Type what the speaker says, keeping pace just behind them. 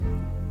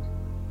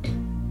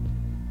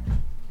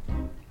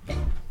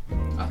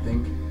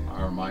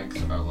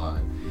mics are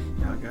live.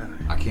 Y'all got it.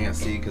 I can't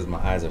see because my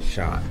eyes are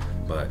shot,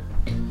 but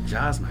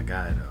Ja's my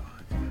guy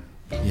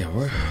though. yeah,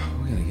 we're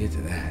gonna get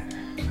to that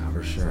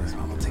for sure.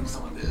 I'm gonna take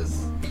some of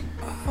this.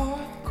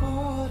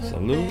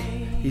 Salute.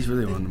 He's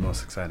really one of the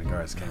most exciting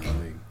guards in the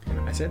league.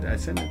 I said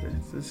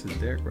it. This is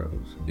Derrick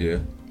Rose. Yeah.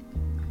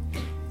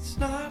 It's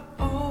not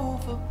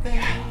over,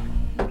 baby.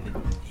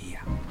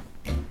 Yeah.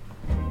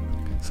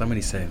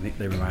 Somebody said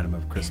they remind him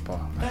of Chris Paul.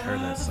 I heard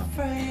that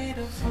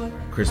song.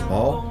 Chris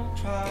Paul.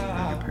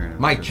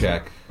 Mic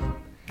check. I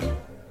can't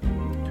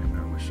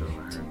remember what show I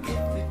heard that.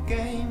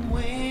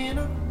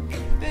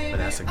 But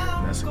that's a good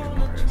comparison.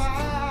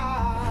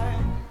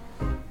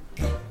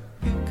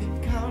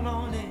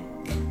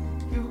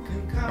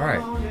 All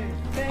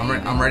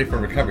right. I'm ready for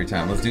recovery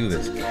time. Let's do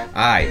this. All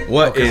right.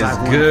 What is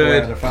I've won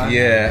good? 4 out of 5?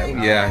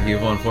 Yeah,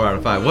 you've won 4 out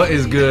of 5. What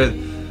is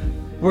good?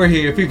 We're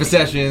here, FIFA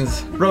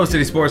Sessions, Rose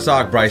City Sports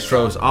Talk, Bryce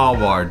Trost,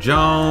 Alvar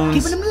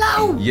Jones. Keeping them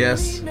low.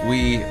 Yes,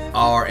 we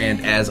are,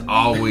 and as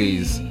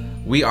always,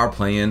 we are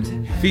playing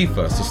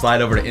FIFA. So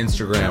slide over to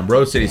Instagram,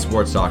 Rose City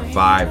Sports Talk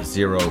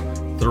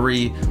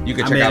 503. You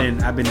can check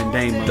out I've been in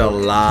Dame mode. the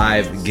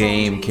live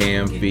game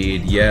cam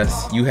feed.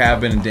 Yes, you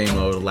have been in Dame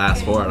mode the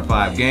last 4 out of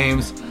 5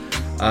 games.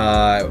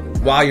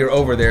 While you're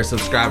over there,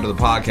 subscribe to the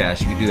podcast.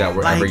 You can do that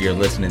wherever you're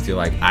listening to,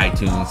 like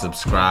iTunes,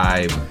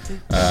 subscribe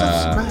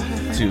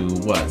to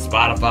what?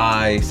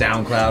 Spotify,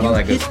 SoundCloud, all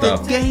that good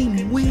stuff.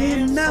 Game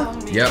winner.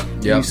 Yep.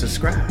 You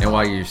subscribe. And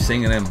while you're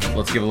singing them,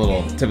 let's give a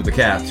little tip of the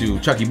cap to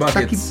Chucky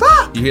Buckets. Chucky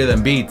Buck. You hear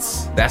them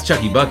beats? That's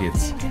Chucky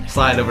Buckets.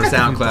 Slide over to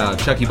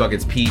SoundCloud, Chucky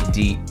Buckets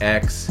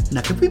PDX.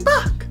 Chucky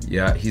Buck.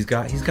 Yeah, he's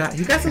got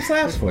some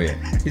slaps for you.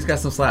 He's got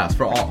some slaps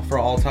for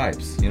all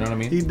types. You know what I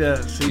mean? He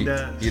does. He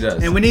does. He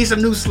does. And we need some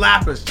new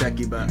slappers,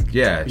 Chucky Buck.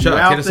 Yeah, You Chuck,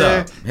 out hit us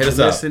there, up. Hit us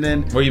up.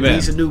 listening, Where you we been?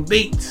 need some new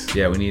beats.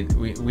 Yeah, we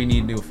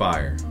need new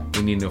fire.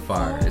 We need new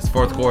fire. It's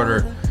fourth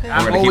quarter.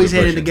 I'm always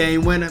hitting the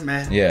game winner,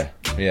 man. Yeah,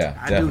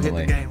 I do hit the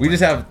definitely. game We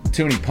just have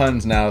too many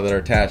puns now that are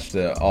attached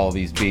to all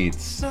these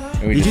beats.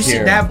 And we Did you just see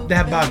hear that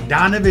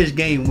Bogdanovich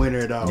game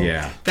winner though?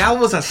 Yeah. That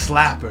was a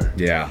slapper.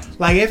 Yeah.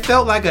 Like it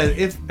felt like a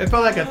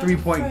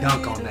 3-point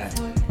dunk on that.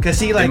 Cause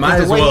he like It might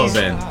the as way well he's-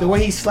 have been. the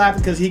way he slapped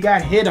because he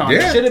got hit on.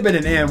 Yeah. It should have been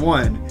an and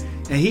one,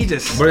 and he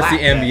just. But it's the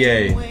slapped that.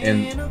 NBA,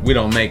 and we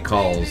don't make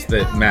calls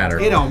that matter.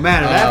 It don't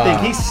matter. That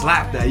thing, he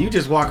slapped that. You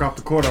just walk off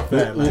the court off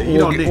that. Like, you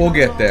don't need, We'll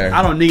get there.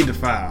 I don't need the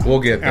foul. We'll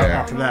get there.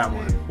 After that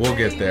one. We'll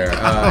get there.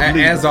 don't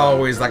need As that.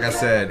 always, like I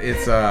said,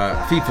 it's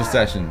FIFA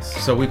sessions.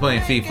 So we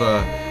playing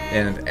FIFA,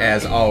 and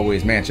as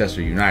always,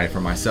 Manchester United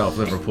for myself,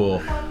 Liverpool,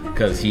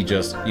 because he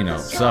just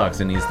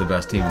sucks and he's the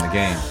best team in the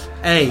game.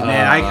 Hey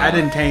man, I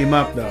didn't came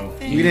up though.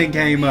 We didn't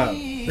came up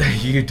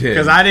You did.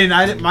 because I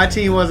didn't. My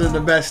team wasn't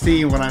the best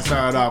team when I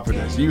started off with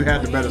this. You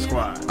had the better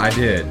squad. I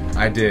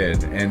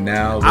did, and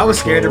now I was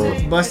scared Liverpool-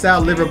 to bust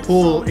out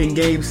Liverpool in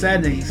game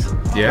settings.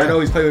 Yeah. I'd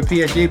always play with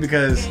PSG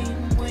because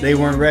they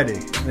weren't ready.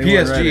 They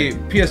weren't ready.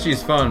 PSG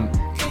is fun,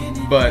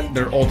 but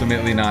they're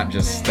ultimately not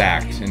just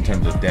stacked in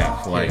terms of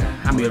depth. Like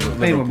I mean,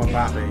 playing with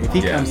Mbappe. If he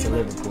Yeah. comes to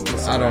Liverpool,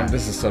 it's I don't. alright.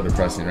 This is so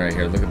depressing right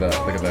here. Look at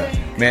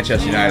that.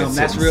 Manchester United.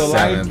 that's sitting real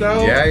life, seventh.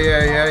 though?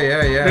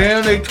 Yeah.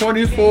 Man, they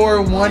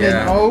 24-1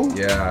 Yeah. and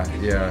 0.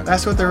 Yeah.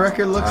 That's what the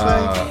record looks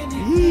like.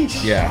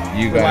 Yeesh. Yeah,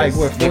 you With guys.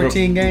 like what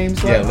 14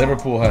 games Yeah, left?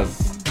 Liverpool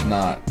has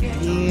not.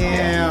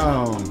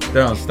 Damn.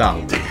 They're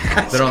unstoppable.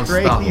 That's They're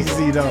unstoppable.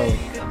 crazy though.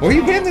 Where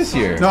you been this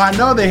year? No, I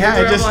know they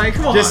had. I'm Just, like,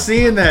 come on. just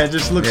seeing that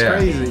just looks yeah.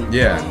 crazy.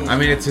 Yeah, I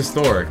mean it's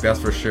historic, that's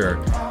for sure.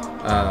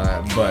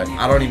 But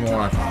I don't even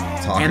want to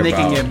talk about. And they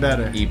can get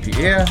better. EP.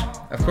 Yeah,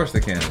 of course they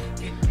can.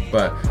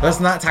 But let's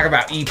not talk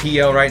about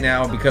EPL right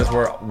now because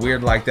we're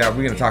weird like that.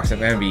 We're gonna talk some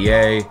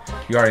NBA.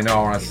 You already know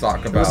I want to talk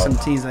There's about. some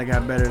teams that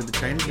got better at the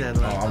training Oh,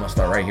 deadline. I'm gonna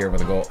start right here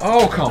with a goal.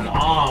 Oh, come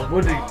on!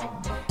 What are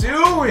you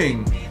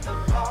doing?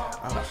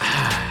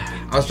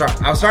 I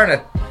was starting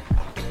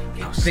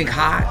to think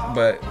hot,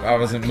 but I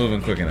wasn't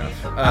moving quick enough.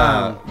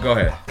 Go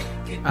ahead.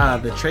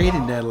 The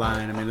trading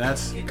deadline. I mean,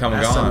 that's Come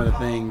and that's some gone. of the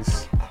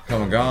things.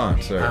 Come and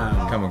gone, sir.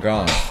 Come and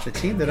gone. The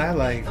team that I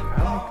like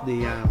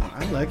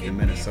the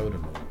Minnesota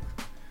move.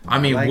 I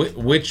mean, like-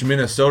 which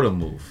Minnesota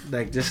move?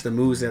 Like just the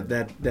moves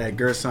that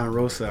Gerson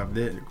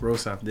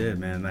Rosas did,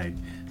 man. Like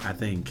I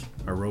think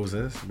or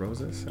Rosas.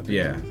 I think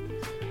Yeah. it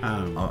is.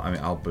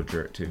 I'll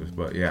butcher it too,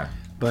 but yeah.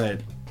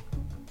 But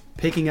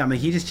picking up, I mean,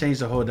 he just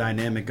changed the whole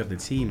dynamic of the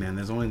team, man.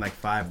 There's only like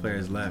 5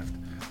 players left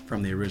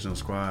from the original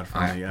squad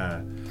from I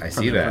from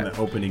see that. from the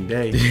opening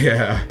day.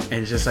 Yeah. And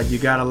it's just like you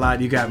got a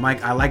lot. You got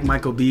Mike. I like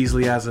Michael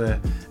Beasley as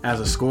a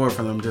scorer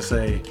for them. Just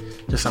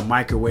a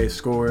microwave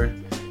scorer.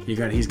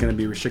 He's gonna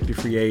be restricted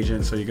free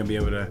agent, so you're gonna be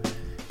able to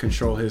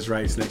control his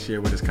rights next year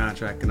with his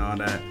contract and all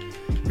that.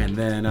 And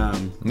then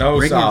No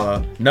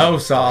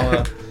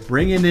Salah.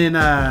 bringing in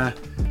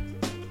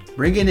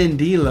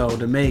D'Lo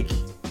to make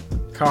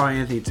Karl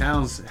Anthony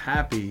Towns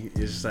happy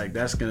is just like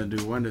that's gonna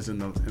do wonders in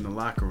the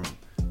locker room.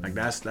 Like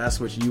that's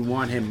what you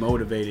want him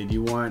motivated.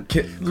 You want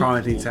Karl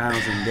Anthony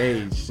Towns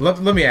engaged. Let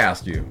me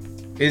ask you: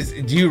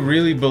 do you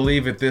really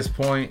believe at this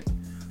point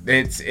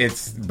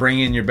it's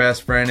bringing your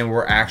best friend and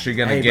we're actually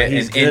gonna Hey, get but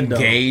he's an good, though.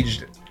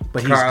 engaged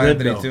But he's Karl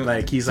good Anthony though.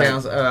 Like he's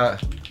Towns,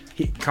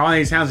 Karl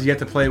Anthony Towns is yet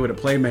to play with a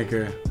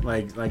playmaker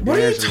like what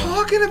are you D'Angelo.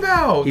 talking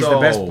about? He's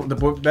though?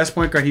 the best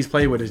point guard he's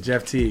played with is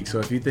Jeff Teague. So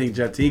if you think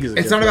Jeff Teague is,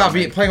 It's not about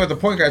playing with the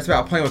point guard. It's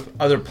about playing with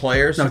other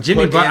players. No,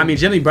 Jimmy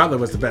Butler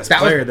was the best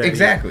player.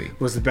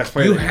 Was the best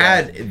player. You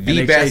had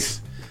the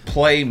best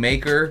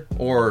playmaker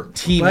or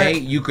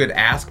teammate you could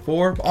ask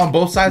for on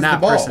both sides of the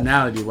ball. Not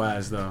personality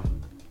wise though.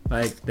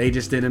 Like they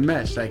just didn't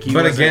mesh. Like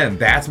but again,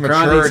 that's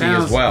maturity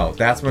as well.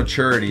 That's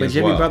maturity as well. But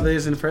Jimmy Butler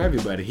isn't for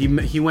everybody.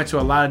 He went to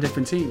a lot of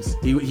different teams.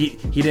 He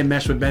didn't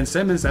mesh with Ben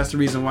Simmons. That's the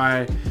reason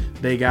why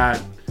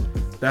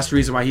That's the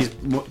reason why he's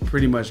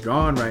pretty much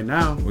gone right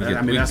now.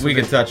 We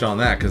can touch on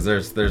that because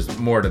there's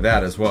more to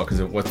that as well. Because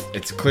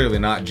it's clearly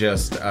not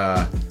just.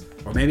 Or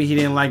maybe he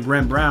didn't like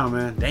Brent Brown,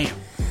 man. Damn.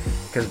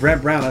 Because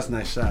Brent Brown, that's a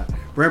nice shot.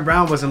 Brent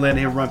Brown wasn't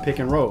letting him run pick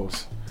and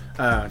rolls.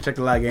 Check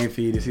the live game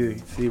feed to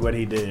see what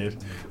he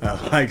did.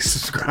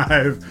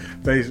 Subscribe.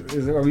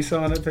 Are we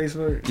still on that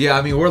Facebook? Yeah,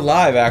 I mean we're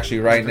live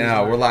actually right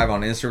now. We're live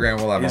on Instagram.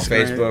 We're live on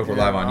Facebook. We're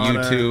live on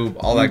YouTube.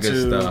 All that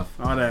good stuff.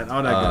 All that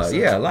good stuff.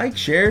 Yeah, like,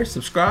 share,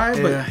 subscribe.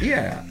 Yeah. But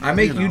yeah, I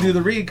make you do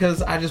the read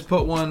because I just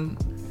put one.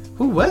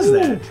 Who was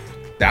that?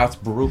 That's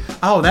Baruch.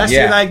 Oh, that's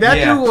that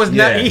dude was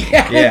not.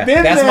 Yeah.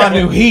 That's my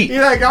new heat.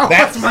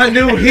 That's my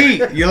new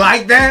heat. You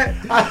like that?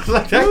 I was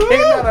like, that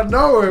came out of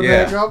nowhere,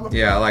 man.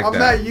 I like that. I'm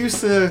not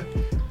used to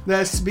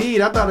that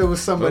speed. I thought it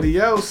was somebody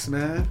else,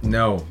 man.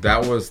 No,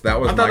 that was. I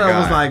thought that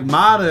was like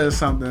Mata or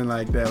something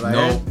like that. Like,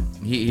 no,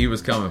 he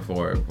was coming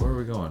for it. Where are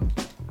we going?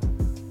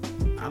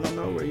 I don't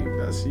know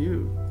where that's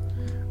you.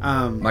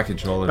 My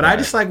controller. But I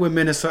just like with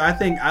Minnesota. I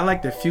think I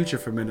like the future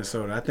for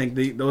Minnesota. I think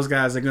those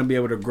guys are going to be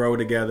able to grow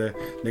together.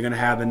 They're going to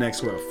have the next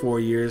 4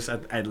 years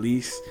at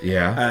least.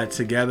 Yeah.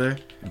 Together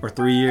or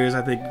 3 years.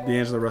 I think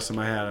D'Angelo Russell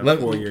might have a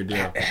 4-year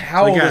deal.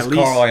 How old is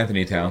Karl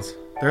Anthony Towns?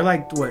 They're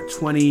like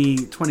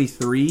 20,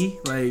 23.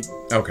 Like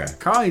okay.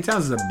 Karl Anthony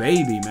Towns is a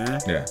baby, man.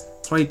 Yeah.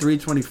 23,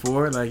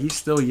 24. Like he's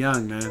still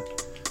young, man.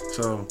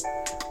 So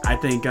I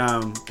think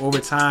over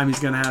time he's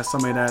going to have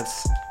somebody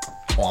that's.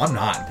 Well, I'm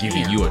not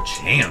giving you a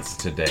chance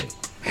today.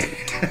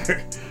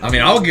 I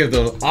mean, I'll give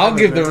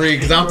the read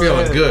because I'm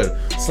feeling good.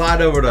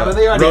 Slide over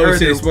to Road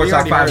City Sports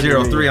Talk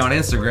 503 on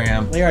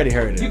Instagram. They already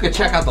heard it. You can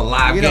check out the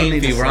live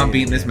game feed where I'm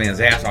beating this man's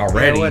ass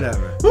already. Yeah,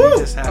 whatever.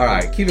 All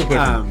right, keep it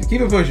pushing.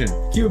 Keep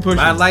it pushing.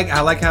 I like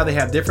how they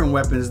have different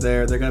weapons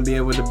there. They're gonna be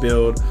able to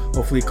build.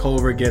 Hopefully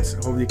Culver gets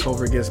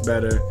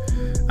better.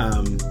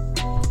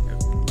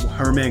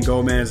 Herman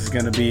Gomez is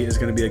gonna be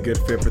a good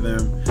fit for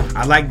them.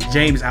 I like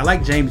James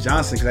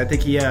Johnson because I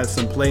think he has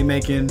some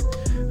playmaking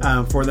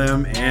for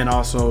them and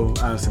also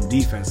some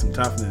defense, some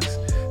toughness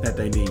that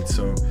they need.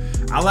 So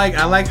I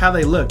like how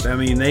they looked. I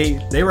mean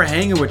they were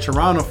hanging with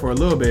Toronto for a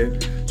little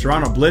bit.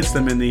 Toronto blitzed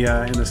them in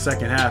the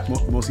second half,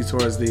 mostly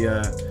towards the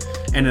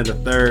end of the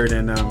third,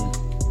 and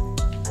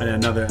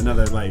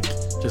another like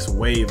just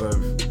wave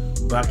of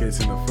buckets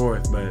in the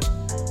fourth. But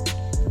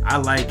I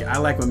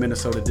like what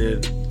Minnesota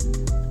did.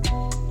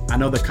 I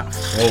know the.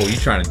 Oh, you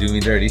trying to do me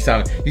dirty? You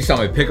saw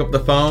me pick up the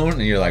phone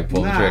and you're like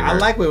pulling the trigger.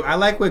 I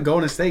like what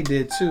Golden State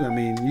did too. I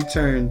mean, you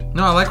turned.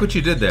 No, I like what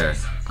you did there.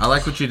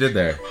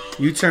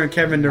 You turned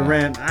Kevin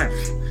Durant. Like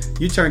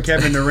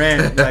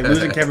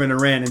losing Kevin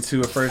Durant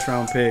into a first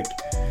round pick,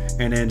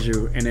 and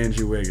Andrew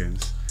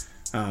Wiggins.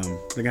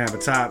 They're gonna have a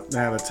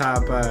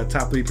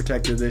top 3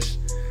 protector this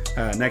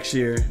next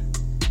year,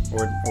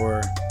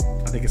 or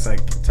I think it's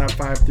like top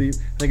 5 3. I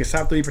think it's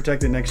top 3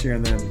 protected next year,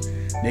 and then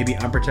maybe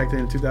unprotected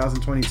in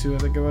 2022. I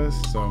think it was.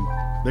 So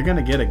they're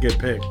gonna get a good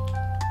pick.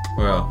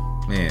 Well,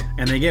 man.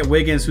 And they get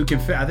Wiggins, who can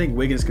fit. I think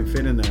Wiggins can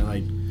fit in there.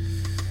 Like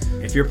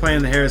if you're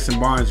playing the Harrison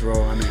Barnes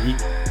role, I mean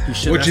he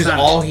should. Which is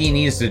all he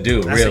needs to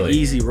do. That's really, an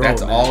easy role.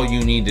 That's all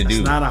you need to do.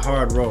 It's not a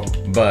hard role.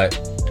 But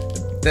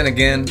then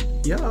again,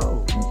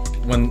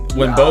 when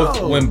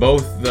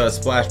both the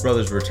Splash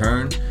Brothers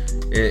return.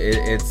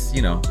 It's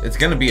it's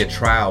gonna be a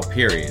trial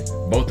period.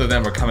 Both of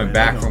them are coming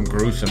back from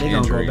gruesome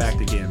injuries. They gonna go back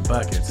to getting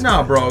buckets.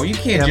 No, bro, you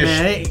can't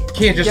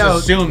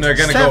assume they're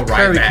gonna go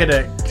right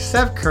back.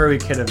 Steph Curry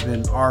could have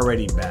been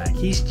already back.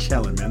 He's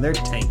chilling, man. They're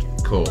tanking.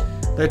 Cool.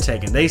 They're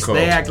taking. They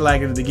act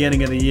like at the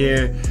beginning of the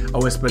year,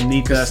 it's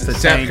beneath us to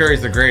Seth tank.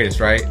 Curry's the greatest,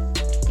 right?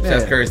 Yeah.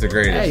 Seth Curry's the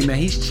greatest. Hey, man,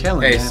 he's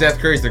chilling. Hey, man. Seth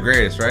Curry's the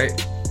greatest, right?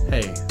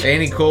 Hey,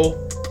 ain't he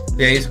cool?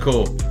 Yeah, he's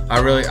cool. I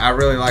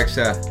really like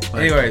Seth.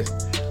 Anyways.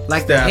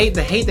 Like Steph,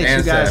 the hate that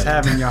you guys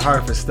have in your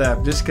heart for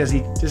Steph, just because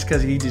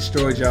he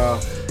destroyed y'all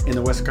in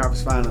the Western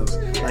Conference Finals.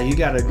 Like you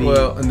gotta be.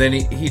 Well, and then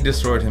he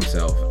destroyed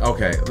himself.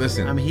 Okay,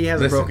 listen. I mean, he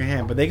has a broken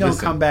hand, but they're gonna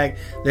come back.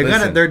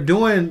 They're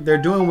doing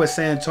what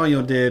San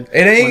Antonio did.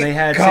 It ain't when they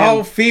had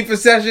called FIFA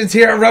sessions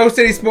here at Rose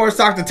City Sports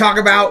Talk to talk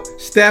about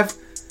Steph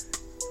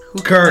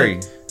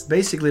Curry.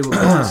 Basically, with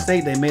Golden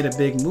State, they made a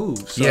big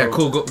move. So. Yeah,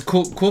 cool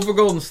for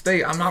Golden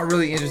State. I'm not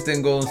really interested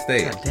in Golden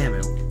State. God damn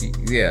it.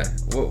 Yeah.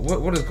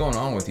 What is going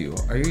on with you?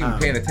 Are you even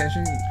paying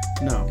attention?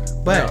 No.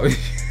 But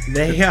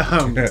they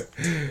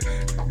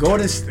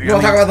Golden State. You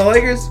want to talk about the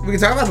Lakers? We can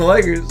talk about the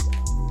Lakers.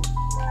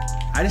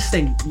 I just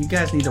think you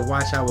guys need to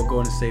watch out what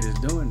Golden State is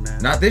doing,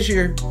 man. Not this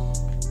year.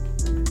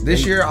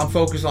 This year, I'm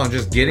focused on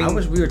just getting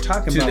We were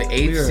talking to about the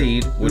 8th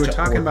seed. We were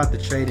talking about the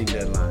trading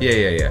deadline.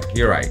 Yeah.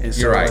 You're right. And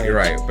You're so,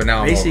 right. like, But now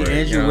I'm basically, over it.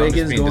 Andrew I'm just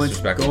Wiggins being going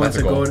disrespectful. That's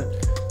a goal.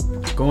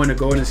 going to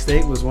Golden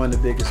State was one of the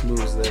biggest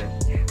moves there.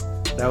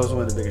 That was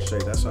one of the biggest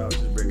trades. That's why I was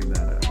just bringing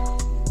that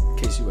up. In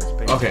case you wasn't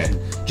paying Okay,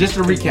 attention. just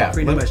to recap.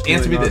 Pretty much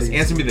Answer me doing all this. these-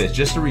 Answer me this.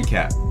 Just to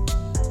recap.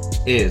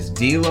 Is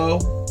D'Lo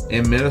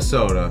in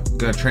Minnesota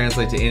going to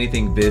translate to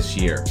anything this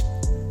year?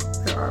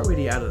 They're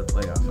already out of the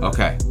playoffs.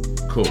 Okay,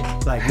 cool.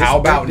 Like, How they're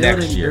about building-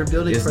 next year? they're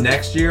building Is for the-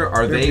 next year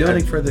are they're they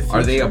building for the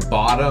are they a future.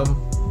 bottom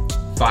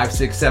 5,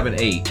 6, 7,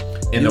 8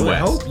 in the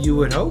West? You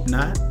would hope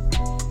not.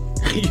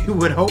 You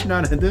would hope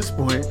not at this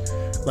point.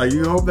 Like,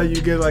 you hope that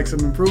you get like some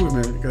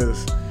improvement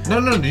because No.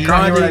 Did you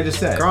not hear what I just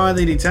said? Karl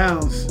Anthony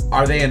Towns.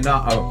 Are they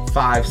not a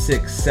 5,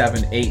 6,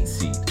 7, 8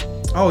 seed?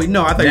 Oh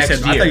no, I thought Next you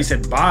said. year. I thought you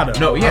said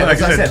bottom. No, yeah, I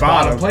thought I you said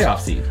bottom playoff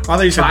seed. I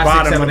thought you said 5, 6,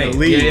 bottom 7, of 8. the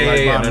league. Yeah,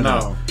 like, bottom, no.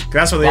 'Cause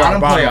that's what they are.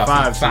 Bottom playoff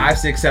 5 seed. seed. 5,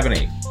 6, 7,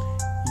 8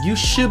 You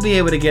should be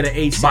able to get an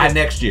 8 seed by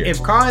next year.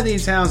 If Karl Anthony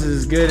Towns is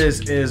as good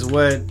as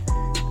what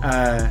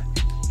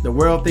the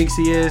world thinks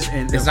he is,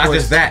 and It's of not course,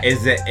 just that.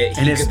 Is that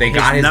they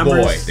got his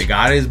numbers- boy? They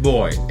got his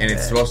boy, and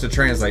it's supposed to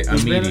translate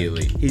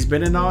immediately. He's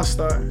been an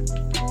all-star.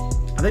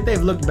 I think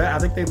they've looked better. I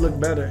think they've looked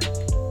better.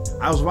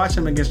 I was watching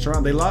them against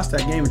Toronto. They lost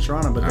that game in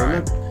Toronto, but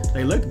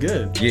they looked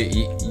good.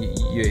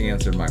 You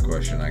answered my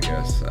question, I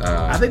guess.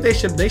 I think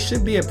they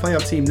should be a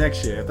playoff team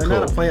next year. If they're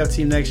not a playoff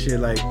team next year,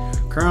 like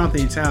Karl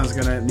Anthony Towns is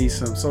gonna need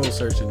some soul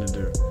searching to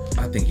do.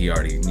 I think he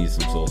already needs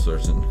some soul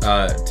searching.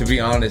 To be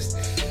honest.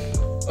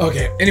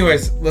 Okay.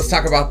 Anyways, let's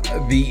talk about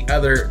the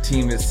other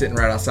team that's sitting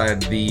right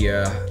outside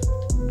the.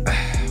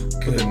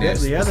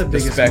 Goodness, The other the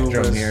biggest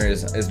spectrum move here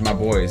is my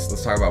boys.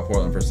 Let's talk about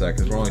Portland for a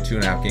second. We're only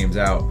 2.5 games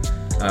out.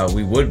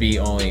 We would be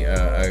only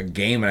a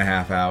game and a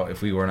half out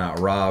if we were not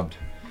robbed.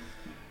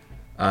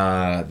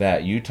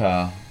 That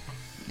Utah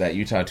 2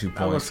 That was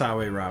points.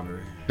 highway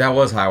robbery. That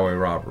was highway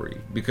robbery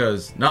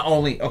because not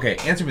only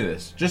answer me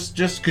this just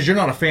because you're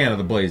not a fan of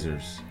the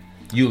Blazers,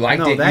 you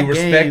liked it, you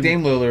respect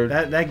Dame Lillard.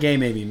 That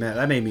game made me mad.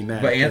 That made me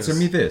mad. But answer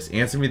me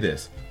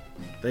this.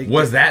 They,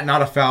 Was that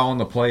not a foul on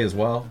the play as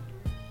well?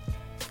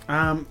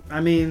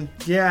 I mean,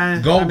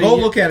 yeah. Go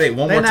look at it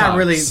one they're more not time.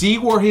 really- See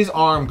where his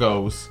arm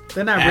goes.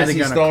 They're not as really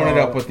he's gonna throwing it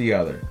call- up with the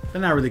other.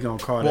 They're not really gonna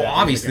call Well, that.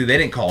 obviously they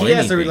didn't call He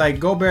has anything. to like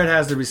Gobert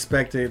has the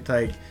respect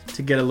to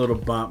get a little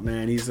bump,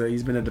 man. He's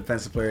been a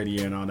defensive player of the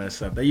year and all that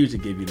stuff. They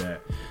usually give you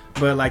that,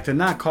 but like to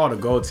not call the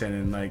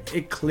goaltending, like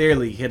it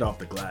clearly hit off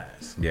the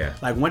glass. Yeah.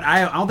 Like when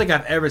I don't think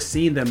I've ever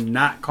seen them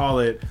not call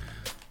it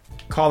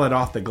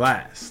off the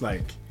glass.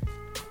 Like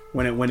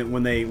when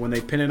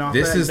they pin it off.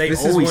 This is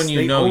when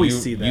you know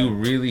you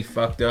really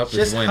fucked up.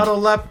 Just is when,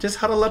 huddle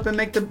up and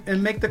make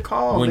the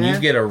call. when man. you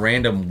get a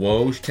random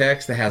Woj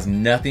text that has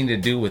nothing to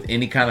do with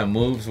any kind of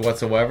moves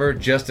whatsoever,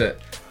 just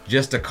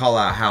to call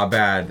out how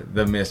bad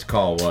the missed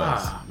call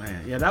was. Oh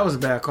man, yeah, that was a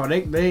bad call.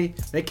 They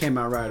came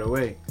out right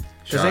away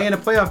because they in a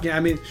playoff game. I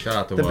mean, Shout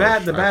out to the Woj.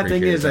 bad I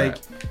thing is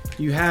appreciate like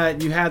you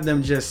had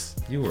them just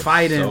you were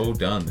fighting. so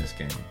done this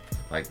game.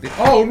 Like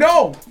oh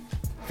no,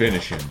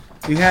 finish him.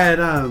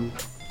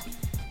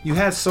 You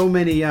had so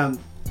many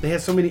they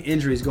had so many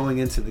injuries going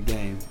into the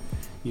game.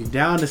 You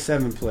down to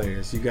 7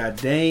 players. You got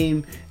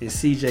Dame and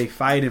CJ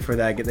fighting for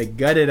that. They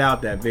gutted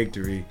out that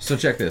victory. So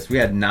check this. We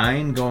had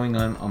 9 going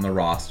on the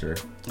roster,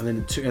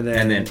 And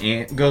then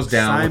Ant goes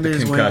down with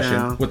Simons the went concussion.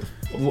 down.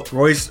 With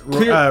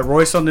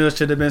Royce O'Neal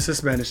should have been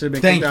suspended. Should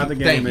have been kicked out the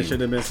game. It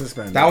should have been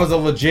suspended. that was a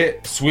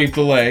legit sweep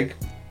the leg,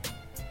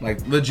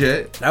 like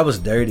legit. That was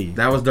dirty.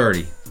 That was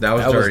dirty. That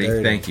was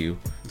dirty. Thank you.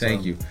 So-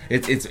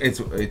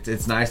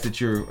 It's nice that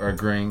you're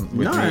agreeing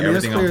with No, me. I mean, Everything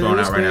it's I'm clear- throwing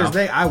it's out right clear now. as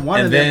day. I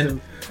wanted and them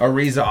then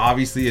Ariza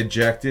obviously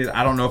ejected.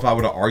 I don't know if I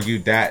would have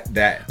argued that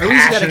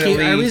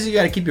passionately. At least you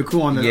got to keep your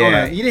cool on the.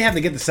 Yeah. You didn't have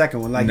to get the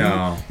second one. Like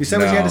No, you said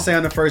what you had to say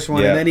on the first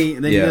one, Yeah. and then you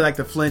Yeah. did like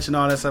the flinch and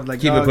all that stuff.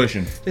 Like Keep it dog,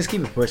 pushing. Just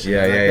keep it pushing.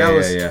 Yeah, Like, yeah, that yeah,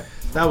 was, yeah.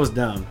 That was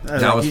dumb.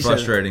 That was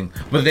frustrating.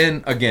 But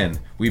then again,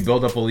 we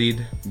build up a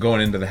lead going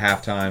into the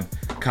halftime.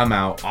 Come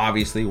out.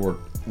 Obviously,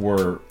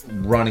 we're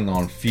running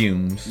on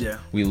fumes. Yeah.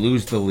 We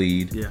lose the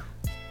lead. Yeah.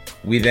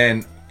 We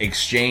then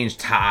exchange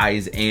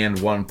ties and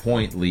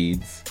 1-point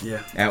leads.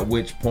 Yeah. At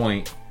which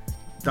point,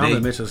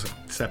 Donovan Mitchell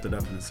stepped it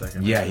up in the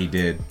second. yeah, he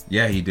did.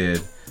 Yeah, he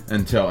did.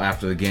 Until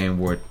after the game,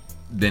 where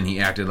then he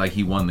acted like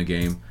he won the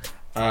game.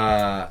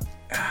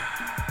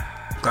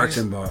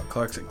 Clarkson's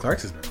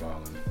been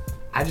balling.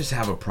 I just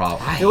have a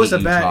problem. I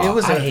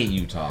hate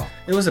Utah.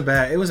 It was a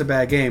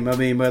bad game. I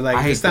mean, but like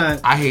I hate it's not.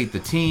 I hate the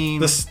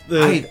team. The-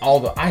 I hate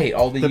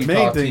all the The Utah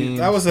main thing teams.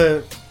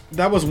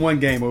 that was one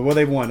game where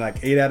they won like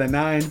 8 out of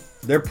 9.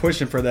 They're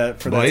pushing for that.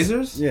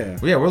 Blazers. Yeah.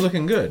 Yeah, we're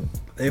looking good.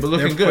 We're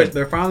looking good.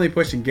 They're finally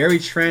pushing. Gary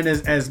Trent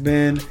has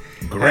been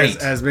Great.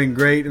 Has been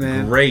great,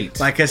 man. Great.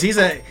 Like, cause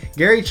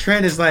Gary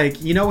Trent is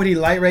like, you know what he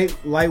lightweight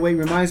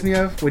reminds me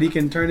of? What he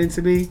can turn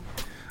into be?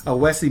 A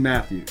Wesley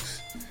Matthews.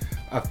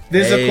 A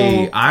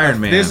physical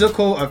Iron Man.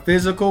 A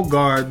physical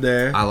guard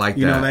there. I like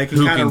you that. know, that can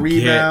Who kind of can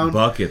rebound get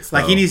buckets,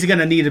 Like though. he's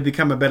gonna need to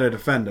become a better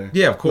defender.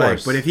 Yeah, of course.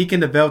 Like, but if he can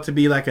develop to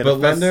be like a But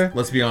defender,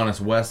 let's be honest.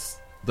 Wes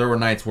there were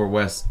nights where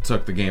West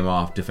took the game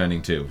off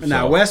defending too.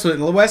 Now West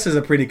is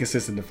a pretty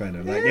consistent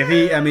defender. Like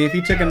if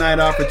he took a night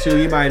off or two,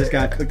 he might have just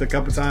got cooked a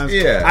couple times.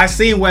 Yeah, I've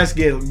seen West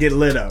get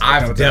lit up.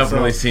 I've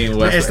definitely seen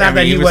West. It's not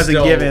that he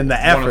wasn't given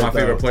the effort. One of my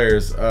favorite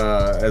players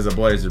as a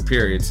Blazer.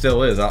 Period.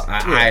 Still is.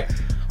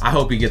 I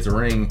hope he gets a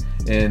ring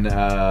in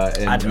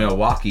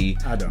Milwaukee.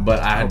 I don't. But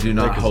I do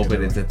not hope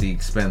it's at the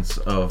expense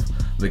of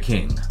the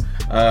King.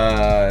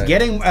 They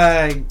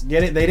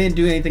didn't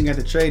do anything at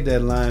the trade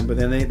deadline, but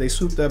then they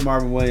swooped up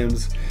Marvin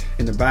Williams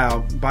in the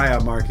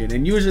buyout market.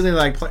 And usually,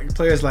 like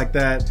players like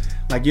that,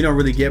 like you don't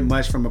really get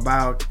much from a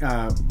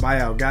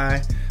buyout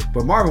guy.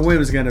 But Marvin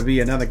Williams is going to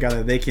be another guy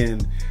that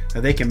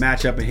they can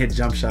match up and hit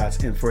jump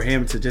shots, and for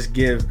him to just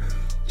give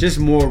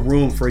more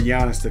room for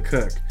Giannis to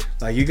cook.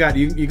 Like you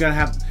gotta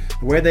have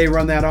where they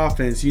run that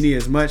offense. You need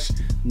as much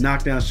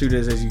knockdown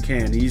shooters as you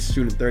can. He's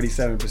shooting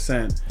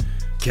 37%.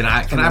 Can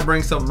I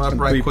bring something up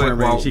right quick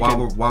while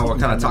we're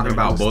kind of talking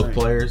about both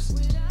players?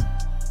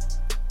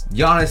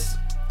 Giannis,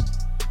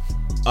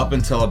 up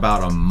until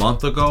about a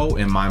month ago,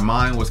 in my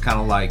mind, was kind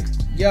of like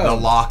the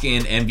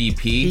lock-in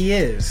MVP. He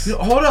is.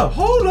 Hold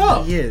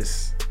up. He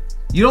is.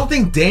 You don't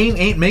think Dame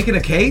ain't making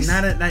a case?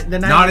 Not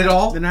at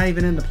all. They're not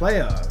even in the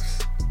playoffs.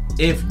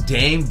 If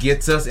Dame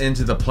gets us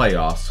into the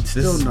playoffs,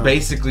 this is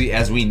basically,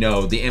 as we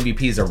know, the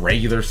MVP is a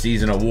regular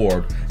season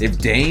award. If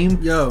Dame,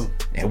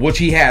 which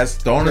he has,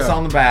 throwing us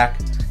on the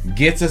back,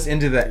 gets us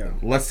into the,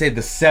 let's say,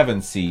 the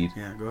 7th seed.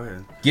 Yeah, go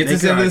ahead. Gets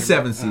us into the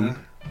 7th seed.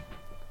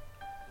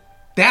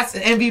 That's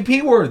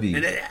MVP worthy.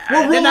 They're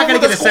not going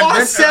to get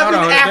a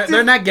 7.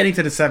 They're not getting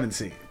to the 7th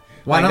seed.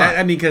 Why not?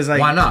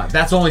 Why not?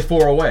 That's only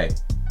 4 away.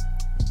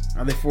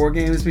 Are they 4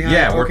 games behind?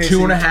 Yeah, we're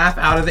 2.5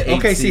 out of the 8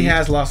 OKC seed.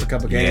 has lost a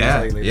couple games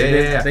lately.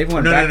 Yeah. They've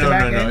won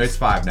back-to-back games? No. It's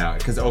 5 now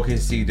because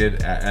OKC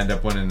did end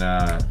up winning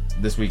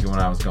this weekend when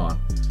I was gone.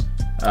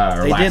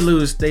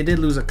 They did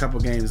lose a couple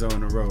games though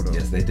in a row though.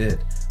 Yes, they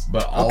did.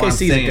 But all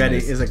OKC I'm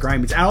is a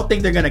grimy. I don't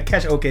think they're gonna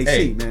catch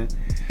OKC, man.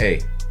 Hey.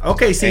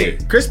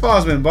 OKC. Chris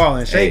Paul's been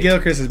balling. Shea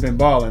Gilchrist has been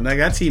balling. Like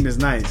that team is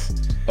nice.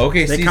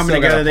 OKC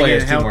still gotta play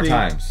us 2 more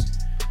times.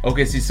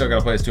 OKC still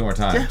gotta play us 2 more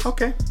times. Yeah.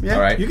 Okay. Yeah.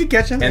 All right. You can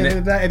catch him. And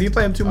if you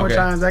play him 2 more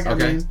times, I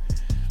mean.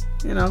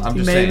 You know,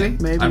 maybe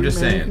I'm just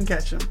saying. You can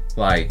catch them.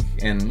 Like,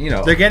 and you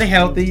know, they're getting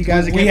healthy. You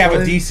guys, we have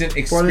a decent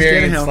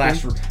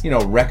experience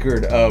 /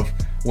 record of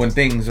when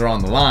things are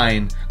on the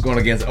line going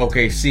against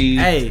OKC.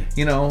 Hey,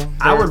 you know,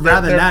 I would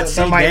rather not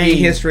see Dame. There might be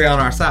history on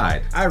our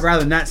side. I'd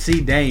rather not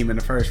see Dame in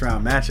the first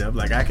round matchup.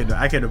 Like I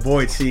could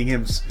avoid seeing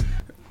him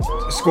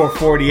score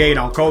 48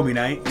 on Kobe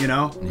night. You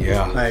know?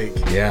 Yeah.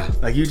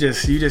 Like you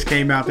just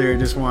came out there and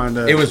just wanted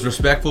to. It was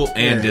respectful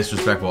and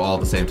disrespectful all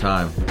at the same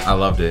time. I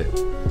loved it.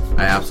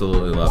 I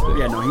absolutely loved it.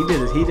 Yeah, no, he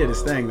did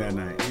his thing that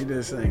night. He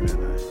was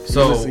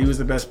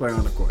the best player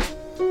on the court.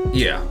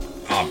 Yeah,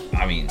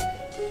 I mean,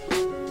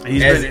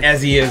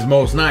 as he is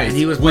most nights.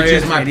 He was which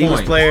is my point. He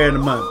was player of the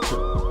month.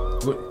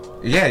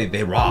 Yeah,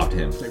 they robbed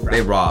him.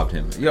 They robbed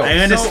him. Yo, I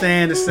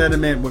understand the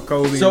sentiment with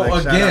Kobe. So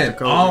again,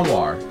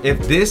 Anwar,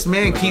 if this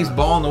man keeps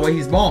balling the way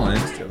he's balling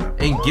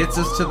and gets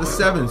us to the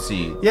 7th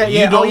seed,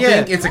 you don't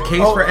think it's a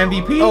case for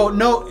MVP? Oh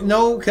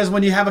no, because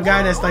when you have a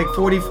guy that's like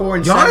 44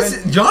 and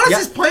 7, Giannis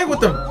is playing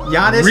with a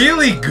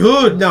really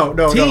good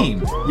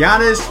team.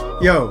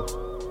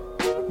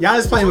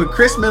 Giannis playing with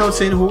Chris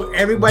Middleton, who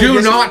everybody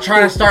everybody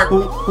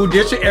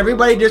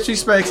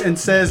disrespects and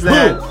says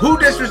that who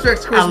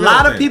disrespects Chris Middleton? A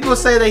lot of people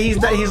say that he's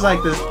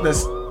like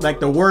this like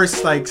the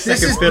worst like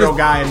second fiddle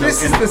guy.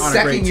 This is the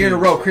second year in a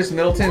row Chris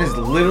Middleton has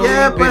literally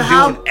been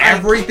doing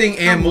everything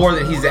and more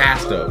that he's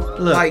asked of.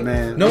 Look,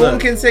 man, no one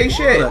can say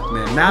shit. Look,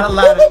 man, not a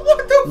lot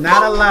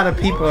of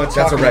people are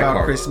talking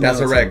about Chris Middleton.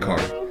 That's a red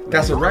card.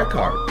 That's a red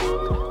card.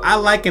 I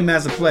like him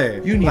as a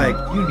player.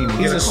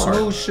 He's a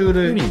smooth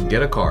shooter. You need to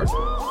get a card.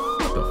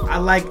 I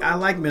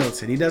like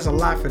Middleton. He does a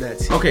lot for that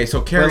team. Okay,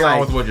 so carry on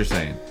with what you're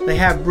saying. They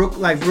have Brook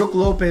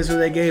Lopez, who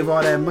they gave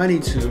all that money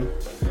to.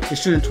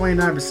 He's shooting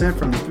 29%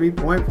 from the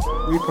three-point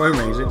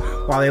range,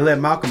 while they let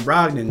Malcolm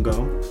Brogdon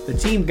go. The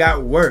team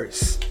got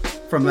worse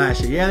from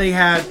last year. Yeah,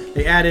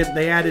 they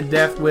added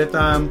depth with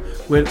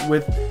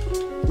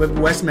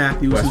Wes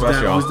Matthews,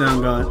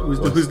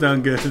 who's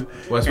done good.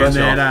 And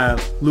then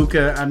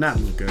Luka, not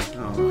Luka.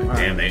 Oh,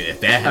 damn, if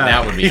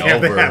that would be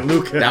over.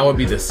 That would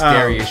be the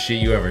scariest shit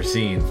you ever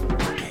seen.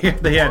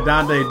 They had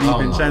Dante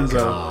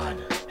DiVincenzo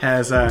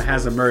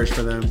has emerged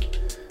for them.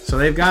 So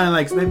they've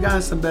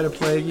gotten some better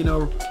play. You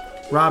know,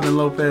 Robin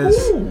Lopez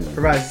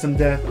provides some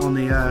depth on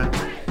the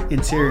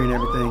interior and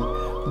everything.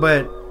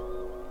 But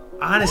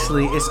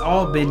honestly, it's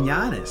all been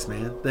Giannis,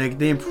 man.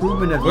 The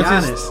improvement of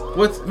Giannis.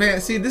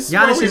 See, this is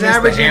Giannis is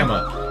averaging.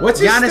 What's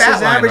his Giannis stat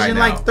is averaging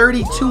right like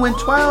 32 and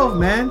 12,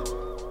 man,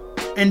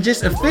 and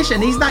just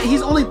efficient.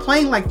 He's only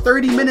playing like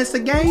 30 minutes a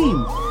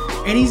game,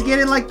 and he's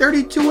getting like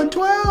 32 and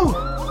 12.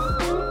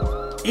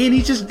 And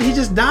he's just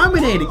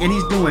dominating, and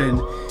he's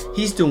doing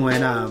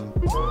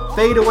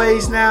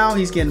fadeaways now.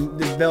 He's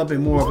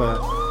developing more of a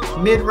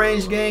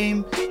mid-range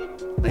game.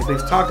 Like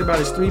they've talked about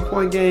his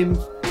 3-point game,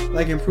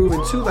 like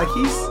improving too. Like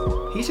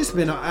he's just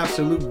been an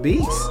absolute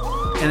beast.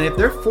 and if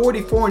they're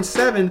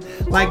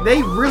 44-7, like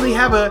they really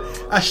have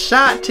a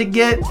shot to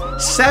get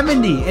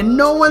 70, and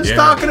no one's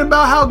talking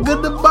about how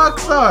good the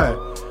Bucks are.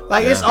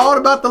 Like it's all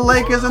about the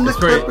Lakers and the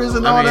Clippers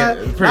and all that.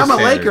 I'm a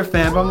Laker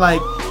fan, but I'm like,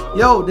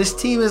 yo, this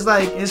team is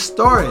like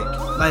historic.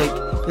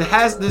 Like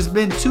there's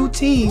been 2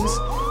 teams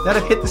that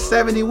have hit the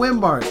 70 win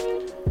mark.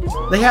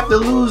 They have to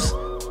lose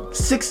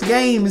 6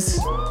 games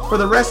for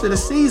the rest of the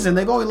season.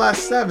 They've only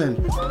lost 7.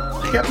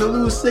 They have to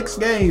lose 6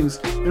 games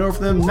in order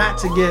for them not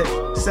to get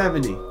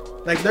 70.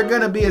 Like they're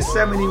gonna be a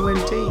 70 win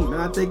team,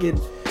 and I think it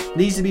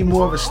needs to be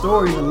more of a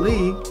story in the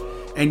league.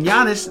 And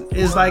Giannis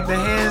is like the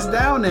hands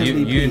down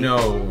MVP. You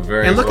know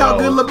very well. And look how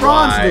good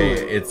LeBron's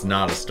doing. It's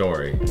not a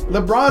story.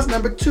 LeBron's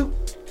number 2.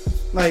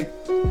 Like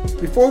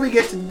before we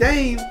get to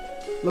Dame,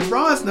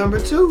 LeBron's number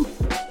 2.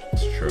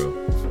 It's true.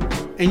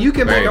 And you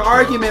can make an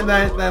argument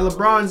that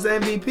LeBron's the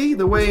MVP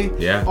the way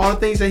all the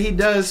things that he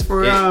does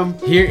for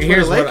here's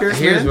the Lakers.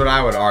 Here's what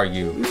I would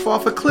argue. You fall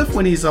off a cliff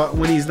when he's not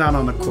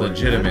on the court.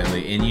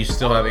 Legitimately, man. And you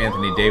still have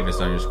Anthony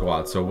Davis on your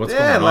squad. So what's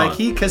going on? Yeah, like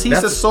because he's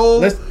the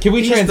sole. Can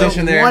we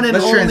transition there? One and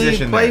let's only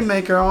transition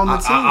playmaker there. on the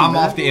team. I'm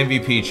off the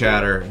MVP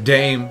chatter.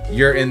 Dame,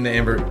 you're in the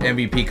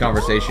MVP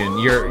conversation.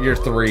 You're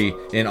 3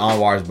 in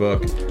Anwar's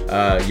book.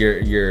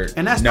 You're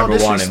and that's number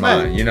no 1 in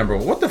mine. You're number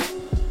 1. What the?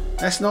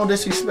 That's no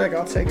disrespect.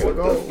 I'll take a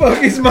goal. What the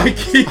fuck is my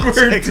keeper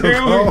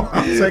doing?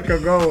 I'll take a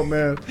goal,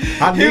 man.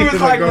 He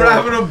was like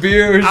grabbing a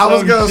beer or I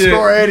was going to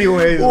score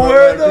anyways.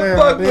 Where the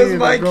fuck was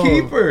my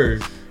keeper?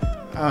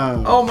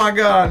 Oh my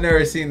god, I've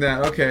never seen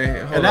that. Okay.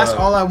 And that's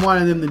all I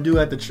wanted them to do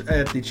at the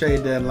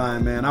trade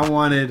deadline, man. I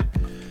wanted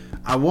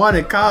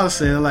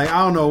Collison. Like, I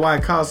don't know why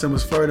Collison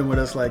was flirting with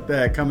us like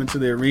that. Coming to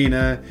the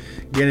arena,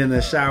 getting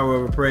the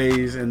shower of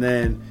praise, and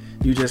then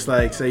you just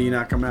like say you're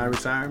not coming out of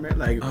retirement.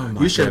 Like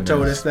you should have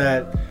told us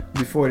that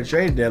before the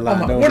trade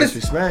deadline. No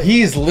disrespect.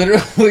 He's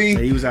literally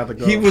he was out the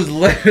goal. He was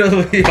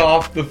literally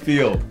off the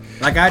field.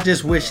 Like I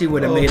just wish he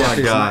would have made up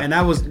his mind. And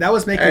that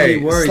was making me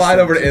worried. Slide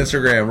over to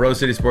Instagram, Rose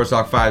City Sports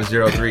Talk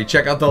 503.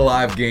 Check out the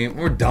live game.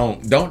 Or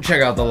don't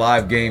check out the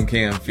live game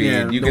cam feed.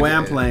 Yeah, the way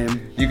I'm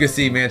playing. You can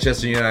see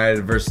Manchester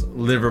United versus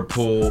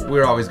Liverpool.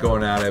 We're always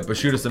going at it, but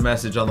shoot us a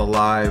message on the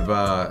live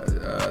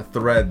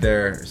thread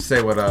there.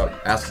 Say what up.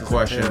 Ask a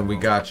question. We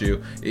got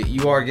you.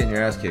 You are getting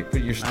your ass kicked,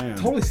 but you're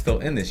totally still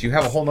in this. You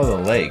have a whole nother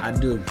leg. I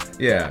do.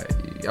 Yeah.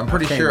 I'm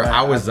pretty sure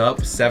I was up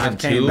 7-2. I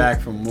came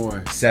back from more.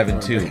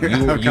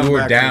 7-2. You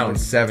were down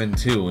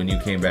 7-2 and you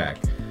came back.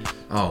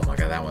 Oh my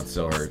god, that one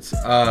still hurts.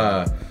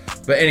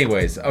 But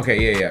anyways,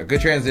 okay, yeah. Good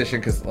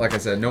transition because, like I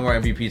said, no more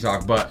MVP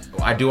talk. But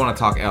I do want to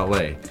talk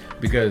LA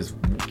because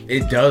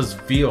it does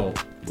feel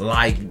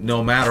like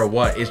no matter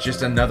what, it's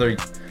just another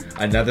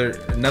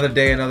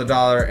day, another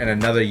dollar, and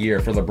another year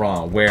for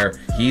LeBron, where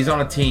he's on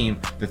a team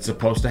that's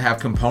supposed to have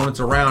components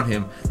around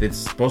him that's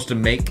supposed to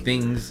make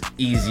things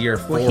easier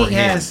for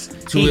him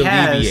to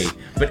alleviate.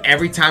 But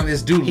every time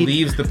this dude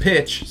leaves the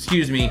pitch,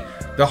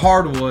 the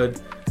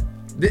hardwood,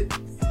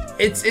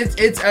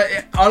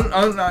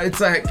 it's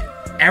like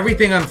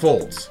everything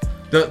unfolds.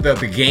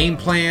 The game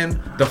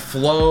plan, the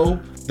flow,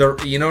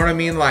 you know what I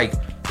mean? Like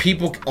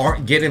people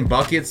aren't getting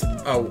buckets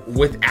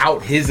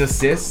without his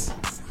assists.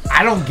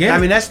 I don't get it. I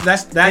mean, that's the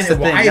thing.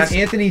 Why is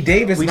Anthony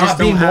Davis not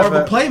being more of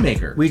a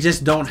playmaker? We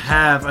just don't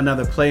have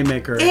another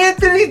playmaker.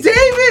 Anthony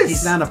Davis!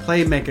 He's not a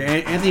playmaker.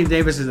 Anthony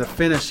Davis is a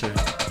finisher.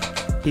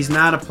 He's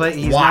not a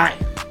play. Why?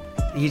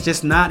 He's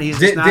just not.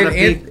 He's not a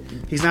big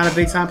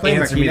time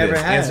playmaker. He never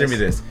has. Answer me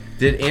this.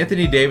 Did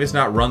Anthony Davis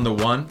not run the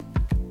one?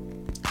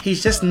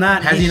 He's just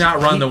not. Has he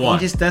not run the one?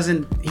 He just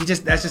doesn't.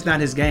 That's just not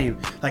his game.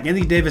 Like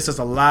Anthony Davis does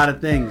a lot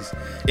of things.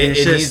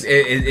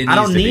 I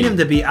don't need him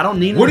to be. I don't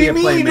need him. What do you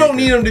mean you don't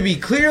need him to be?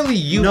 Clearly,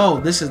 you.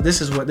 No, this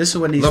is what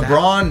needs.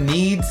 LeBron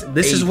needs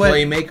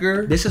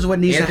playmaker. This is what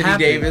needs to happen.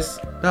 Anthony Davis.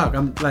 Dog,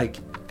 I'm like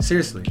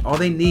seriously. All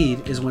they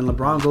need is when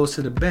LeBron goes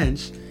to the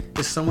bench,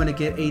 is someone to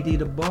get AD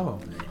the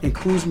ball and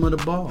Kuzma the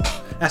ball.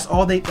 That's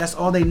all they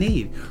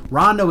need.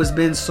 Rondo has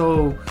been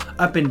so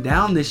up and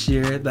down this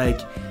year. Like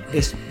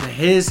it's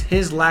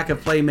his lack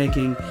of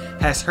playmaking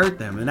has hurt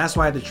them, and that's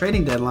why at the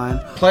trading deadline,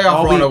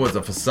 Rondo was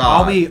a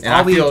facade.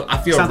 I feel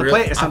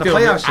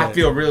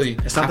really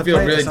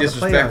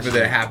disrespectful that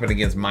it happened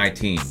against my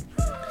team.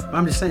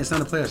 I'm just saying it's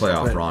not a playoff.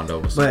 Playoff Rondo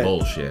was some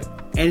bullshit.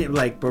 And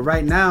but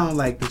right now,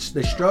 like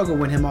the struggle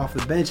with him off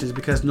the bench is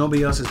because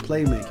nobody else is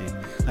playmaking.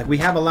 Like we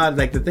have a lot.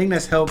 Like the thing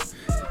that's helped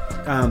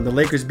the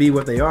Lakers be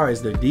what they are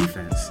is their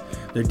defense.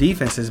 Their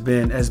defense has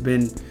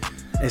been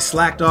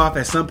slacked off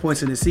at some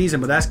points in the season,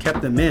 but that's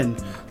kept them in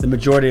the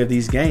majority of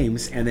these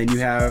games. And then you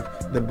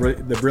have the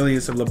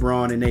brilliance of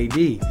LeBron and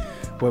AD.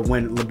 But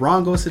when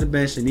LeBron goes to the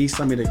bench, they need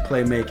somebody to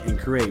play, make, and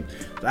create.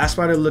 That's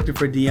why they're looking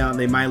for Dion.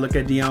 They might look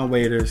at Dion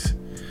Waiters.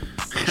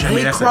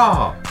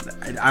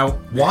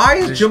 Why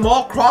is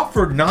Jamal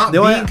Crawford not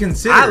being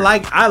considered? I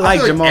like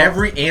Jamal.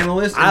 Every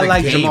analyst in the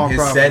game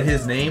has said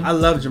his name. I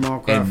love Jamal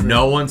Crawford, and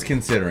no one's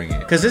considering it.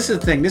 Because this is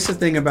the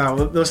thing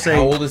about they'll say,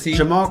 how old is he?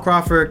 Jamal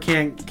Crawford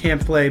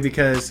can't play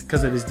because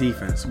of his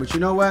defense. But you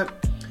know what?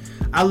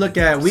 I look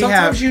at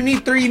Sometimes you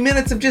need 3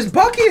 minutes of just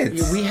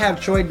buckets. we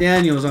have Troy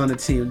Daniels on the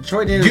team.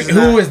 Troy Daniels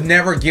Who has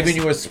never given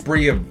you a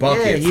spree of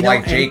buckets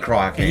like Jay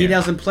Crockett. And he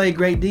doesn't play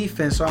great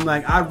defense, so I'm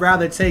like, I'd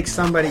rather take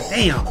somebody.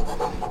 Damn,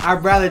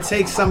 I'd rather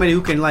take somebody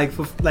who can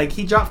like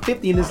he dropped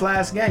 50 in his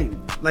last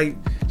game. Like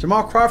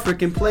Jamal Crawford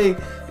can play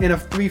in a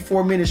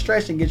 3-4 minute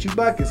stretch and get you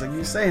buckets. Like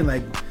you're saying,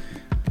 like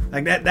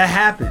that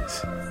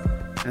happens.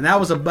 And that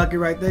was a bucket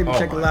right there. We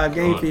check the live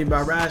game feed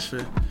by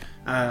Rashford.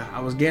 I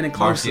was getting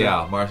close.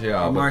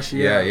 Martial.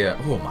 Yeah.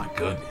 Oh my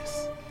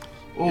goodness.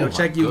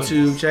 Check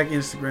YouTube, check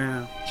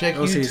Instagram. Check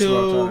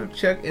YouTube,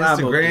 check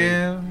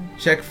Instagram,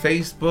 check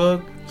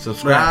Facebook,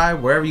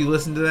 subscribe wherever you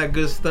listen to that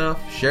good stuff.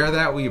 Share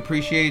that. We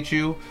appreciate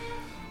you.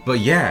 But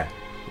yeah,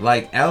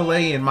 like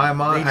LA in my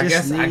mind, I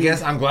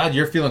guess I'm glad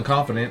you're feeling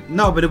confident.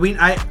 No, but we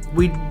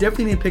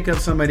definitely need to pick up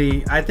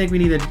somebody. I think we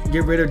need to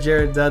get rid of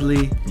Jared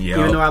Dudley. Yep.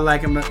 Even though I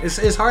like him,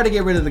 it's hard to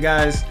get rid of the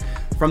guys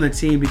from the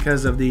team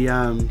because of the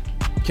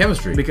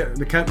chemistry.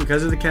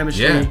 Because of the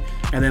chemistry,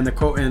 and then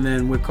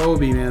with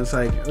Kobe, man, it's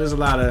like there's a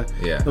lot of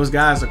those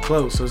guys are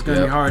close, so it's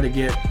gonna be hard to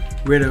get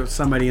rid of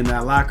somebody in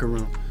that locker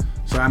room.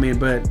 So I mean,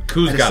 but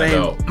Kuz gotta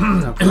go.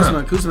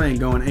 Kuzma ain't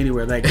going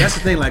anywhere. Like that's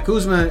the thing. Like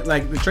Kuzma,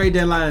 like the trade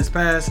deadline has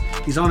passed.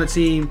 He's on the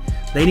team.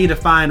 They need to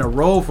find a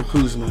role for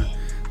Kuzma.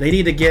 They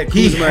need to get Kuzma.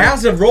 He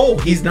has a role.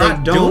 He's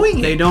not doing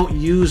it. They don't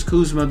use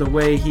Kuzma the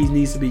way he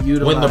needs to be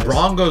utilized. When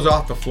LeBron goes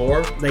off the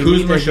floor,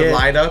 Kuzma should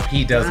light up.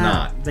 He does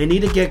not. They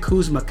need to get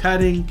Kuzma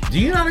cutting. Do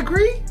you not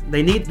agree?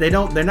 They're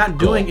not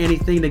doing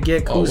anything to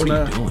get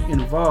Kuzma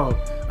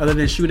involved other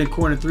than shooting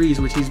corner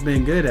threes, which he's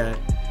been good at.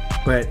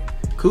 But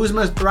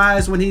Kuzma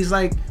thrives when he's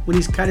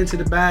cutting to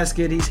the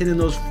basket. He's hitting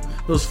those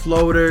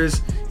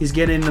floaters. He's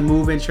getting the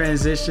move in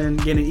transition,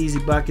 getting easy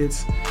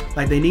buckets.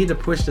 Like they need to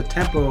push the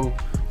tempo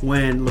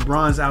when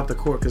LeBron's out the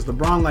court, because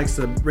LeBron likes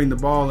to bring the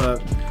ball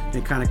up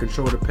and kind of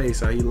control the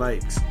pace how he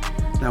likes.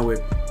 Now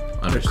with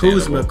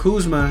Kuzma,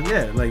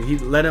 like he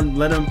let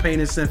him paint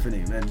his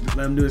symphony, man.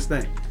 Let him do his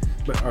thing,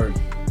 or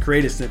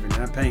create his symphony,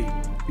 not paint.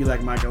 Be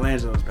like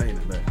Michelangelo's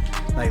painting, but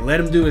like let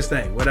him do his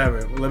thing.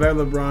 Whatever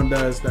LeBron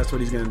does, that's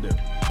what he's gonna do.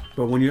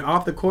 But when you're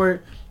off the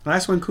court,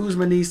 that's when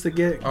Kuzma needs to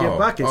get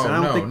buckets. And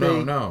I don't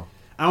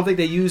think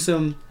they use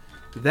him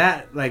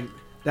that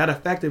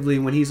effectively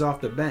when he's off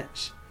the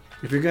bench.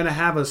 If you're gonna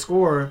have a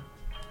scorer,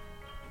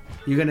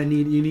 you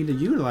need to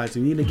utilize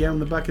him. You need to get him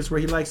the buckets where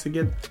he likes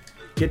to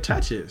get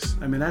touches.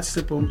 I mean, that's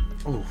simple.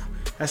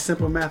 That's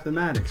simple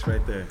mathematics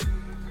right there.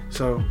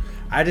 So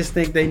I just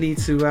think they need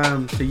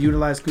to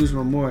utilize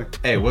Kuzma more.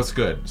 Hey, what's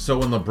good? So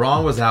when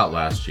LeBron was out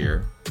last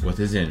year with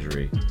his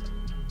injury,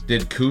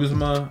 did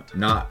Kuzma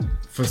not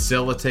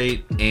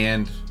facilitate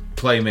and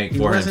make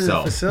for himself? He wasn't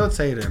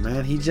a facilitator,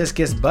 man. He just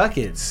gets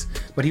buckets,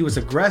 but he was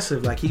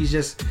aggressive. Like he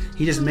just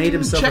made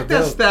himself. Check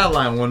that stat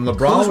line. When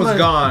LeBron was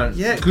gone,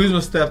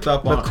 Kuzma stepped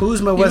up. He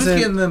was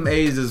getting them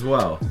A's as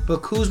well.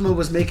 But Kuzma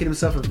was making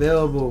himself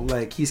available.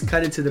 Like he's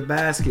cutting to the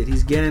basket.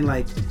 He's getting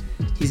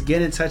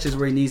touches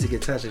where he needs to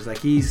get touches. Like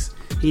he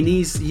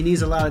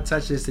needs a lot of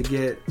touches to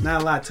get,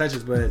 not a lot of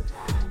touches, but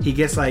he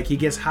gets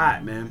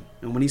hot, man.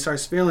 And when he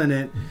starts feeling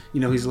it,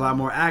 he's a lot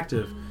more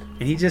active.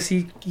 And he just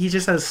has he's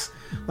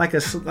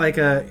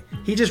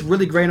just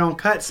really great on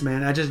cuts,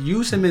 man. I just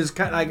use him as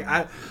cut.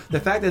 The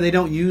fact that they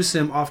don't use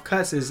him off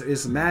cuts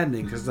is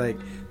maddening, because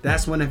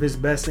that's one of his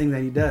best things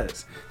that he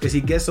does, because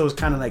he gets those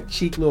kind of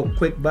cheap little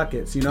quick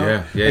buckets, He's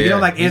Antoine,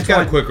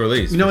 got a quick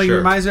release. He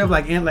reminds me of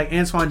like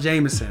Antoine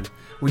Jameson.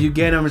 When you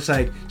get him, it's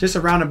just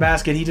around the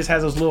basket. He just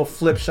has those little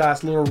flip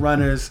shots, little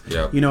runners.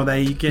 Yep.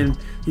 That you can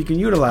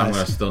utilize. I'm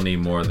gonna still need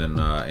more than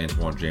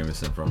Antoine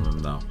Jameson from him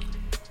though.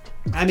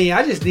 I mean,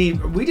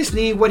 we just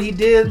need what he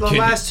did the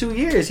last 2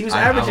 years. He was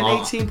averaging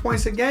 18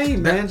 points a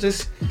game, man.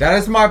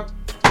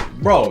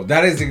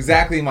 That is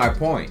exactly my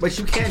point. But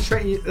you can't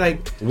trade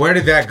Where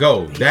did that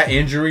go? That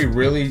injury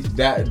really?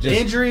 The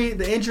injury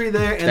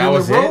there, and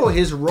then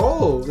his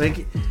role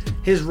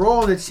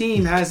in the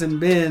team hasn't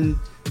been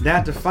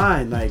that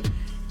defined.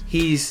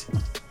 Because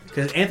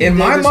in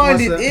my mind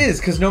it is,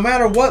 because no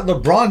matter what,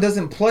 LeBron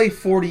doesn't play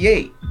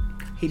 48.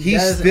 He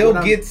still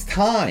gets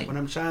time. What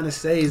I'm trying to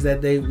say is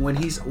that when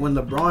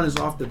LeBron is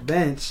off the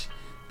bench,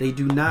 they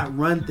do not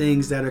run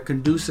things that are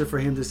conducive for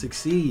him to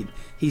succeed.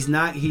 He's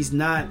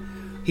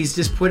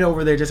just put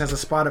over there just as a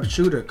spot up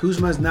shooter.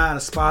 Kuzma is not a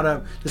spot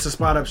up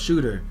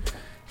shooter.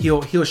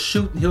 He'll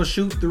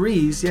shoot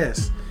threes,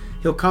 yes.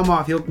 He'll come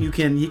off. He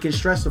can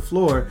stretch the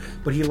floor,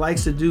 but he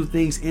likes to do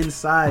things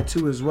inside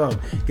too as well.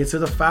 Get to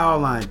the foul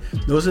line.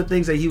 Those are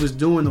things that he was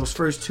doing those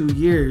first 2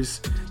 years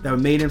that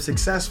made him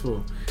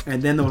successful.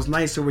 And then those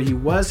nights where he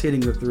was hitting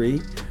the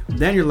three,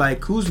 then you're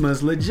like,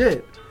 Kuzma's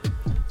legit.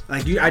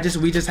 We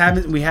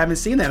haven't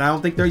seen that. I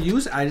don't think they're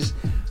used.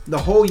 The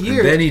whole year.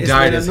 And then he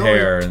dyed his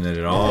hair, and then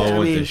it all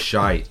went to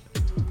shite.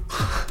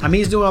 I mean,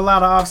 he's doing a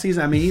lot of off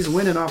season. I mean, he's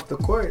winning off the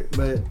court,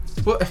 but.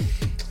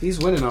 He's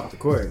winning off the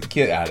court.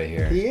 Get out of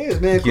here. He is,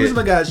 man.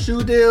 Kuzma got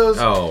shoe deals.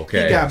 Oh,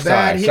 okay. He got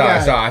bad.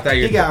 Sorry. I thought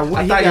you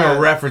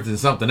were referencing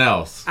something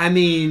else. I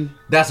mean,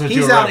 that's what he's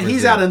you're out. referencing.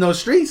 He's out in those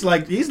streets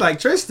like he's like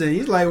Tristan.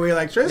 He's like we're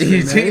like Tristan.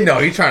 He's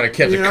trying to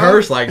catch a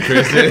curse like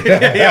Tristan.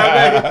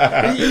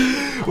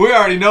 We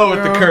already know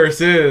what the curse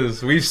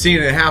is. We've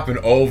seen it happen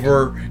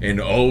over and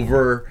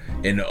over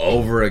and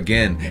over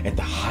again at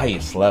the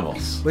highest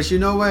levels. But you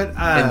know what?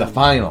 In the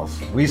finals,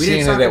 we've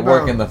seen it at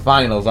work in the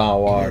finals on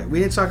War. Yeah, we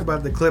didn't talk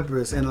about the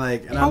Clippers and I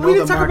know we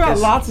didn't talk about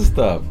lots of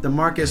stuff. The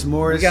Marcus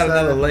Morris. We got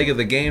another leg of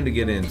the game to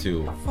get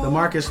into. The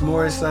Marcus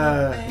Morris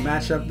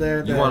matchup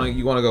there. You want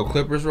to go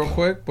Clippers real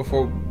quick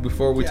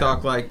before we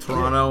talk like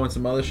Toronto and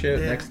some other shit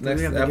next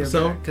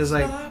episode? Because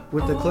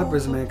with the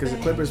Clippers, man, because the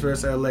Clippers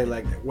versus LA,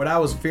 what I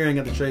was fearing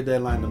at the trade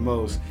deadline the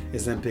most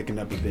is them picking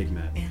up a big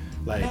man.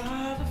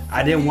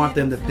 I didn't want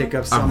them to pick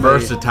up somebody, a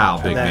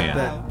versatile big man.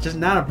 That just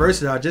not a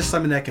versatile, just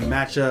something that can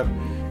match up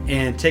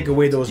and take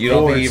away those boards. You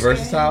don't think he's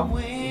versatile?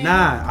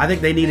 Nah, I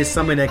think they needed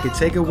somebody that could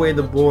take away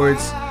the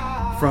boards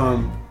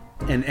from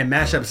and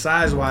match up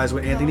size-wise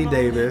with Anthony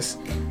Davis,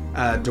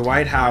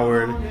 Dwight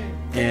Howard,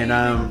 and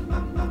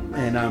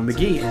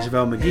McGee and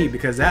JaVale McGee,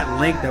 because that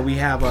length that we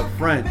have up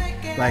front,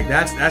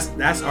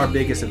 that's our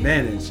biggest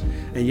advantage.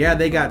 And yeah,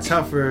 they got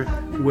tougher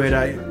with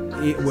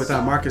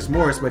Marcus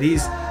Morris, but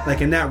he's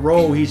in that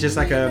role. He's just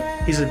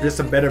just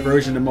a better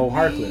version of Mo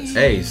Harkless.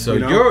 Hey, so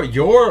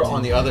you're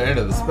on the other end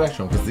of the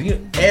spectrum because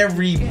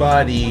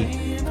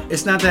everybody.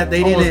 It's not that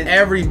they almost didn't.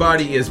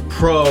 Everybody is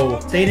pro.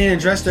 They didn't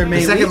address their main.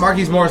 The second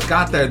Marcus Morris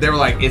got there, they were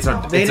like, "It's a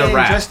wrap." They didn't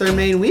address their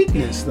main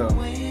weakness though.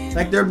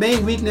 Their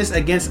main weakness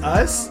against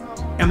us.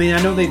 I mean,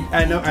 I know they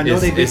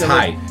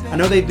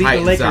beat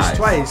the Lakers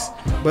twice,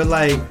 but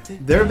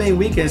their main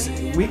weakness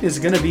is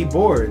gonna be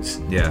boards.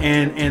 Yeah.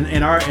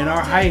 And our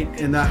height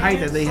and the height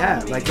that they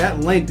have,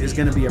 that length is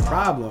gonna be a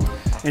problem.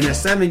 In a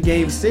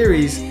 7-game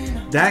series,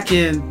 that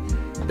can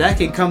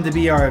come to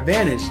be our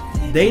advantage.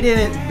 They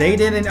didn't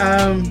do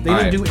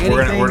anything.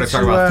 We're gonna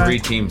talk about 3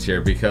 teams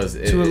here because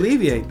to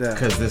alleviate that.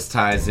 Because this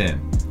ties in.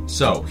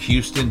 So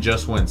Houston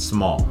just went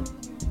small.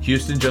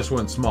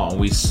 And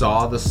we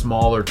saw the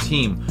smaller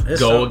team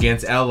go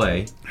against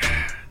LA.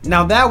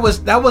 Now that was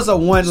a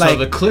one So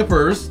the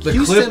Clippers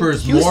Houston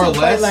more or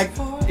less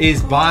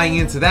is buying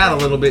into that a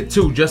little bit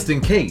too, just in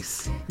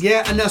case.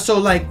 Yeah, and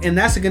and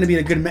that's going to be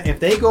a good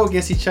if they go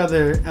against each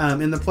other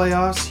in the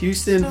playoffs.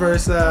 Houston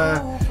versus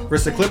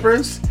the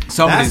Clippers.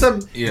 That's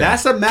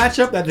a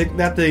matchup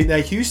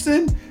that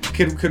Houston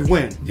could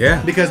win. Yeah,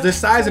 because there's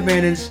size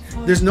advantage.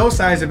 There's no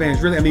size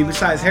advantage really. I mean,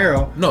 besides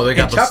Harrell. No, they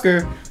got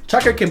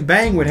Tucker can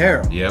bang with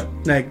Harrell. Yep.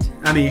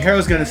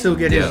 Harrell's gonna still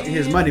get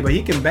his money, but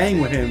he can bang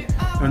with him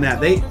on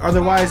that.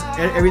 Otherwise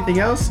everything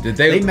else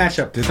they match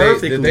up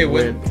perfectly. Did they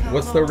win?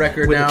 What's the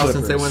record now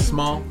since they went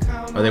small?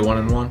 Are they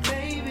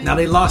 1-1? Now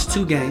they lost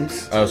 2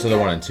 games. Oh, so they're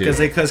 1-2.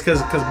 Because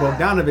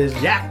Bogdanovich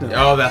yacked them.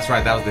 Oh, that's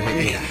right. That was the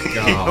hit.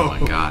 Oh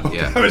my God.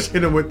 Yeah. I was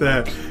hitting him with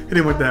that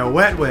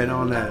wet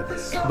on that.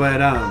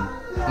 But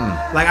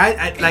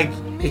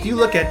if you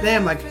look at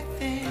them,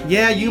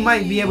 yeah, you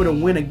might be able to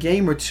win a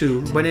game or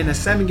 2, but in a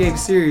 7-game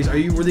series, are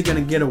you really going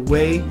to get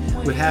away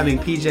with having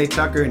PJ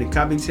Tucker and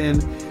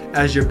Covington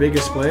as your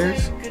biggest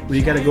players? When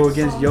you got to go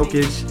against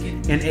Jokic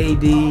and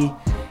AD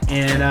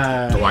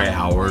and Dwight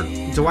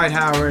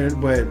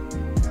Howard, but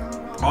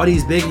all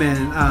these big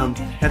men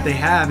that they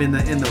have in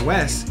the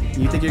West,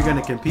 you think you're going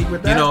to compete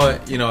with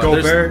that? You know,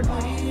 Gobert.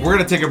 We're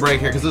going to take a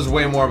break here because there's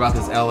way more about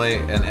this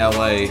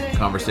LA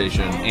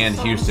conversation and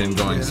Houston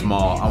going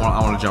small. I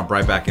want to jump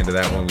right back into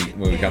that when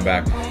we come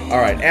back. All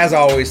right, as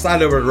always,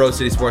 slide over to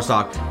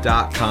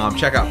RoadCitySportsTalk.com.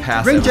 Check out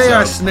past Bring episodes.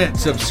 J.R. Smith.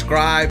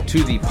 Subscribe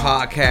to the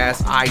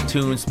podcast,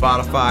 iTunes,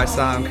 Spotify,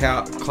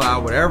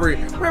 SoundCloud, wherever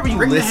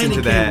you listen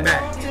to that,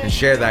 and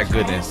share that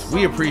goodness.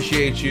 We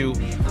appreciate you.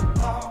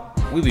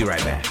 We'll be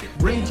right back.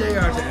 Bring JR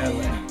to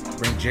LA.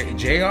 Bring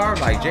JR?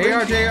 Like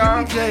JR?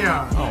 Bring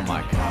JR. Oh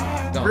my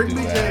God. Don't Bring do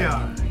me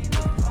that. JR.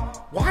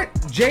 What?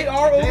 JR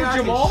over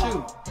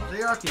Jamal?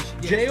 JR can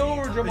shoot. J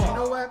over Jamal. But you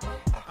know what?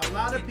 A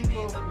lot of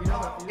people,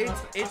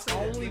 it's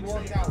only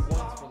worked out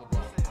once for the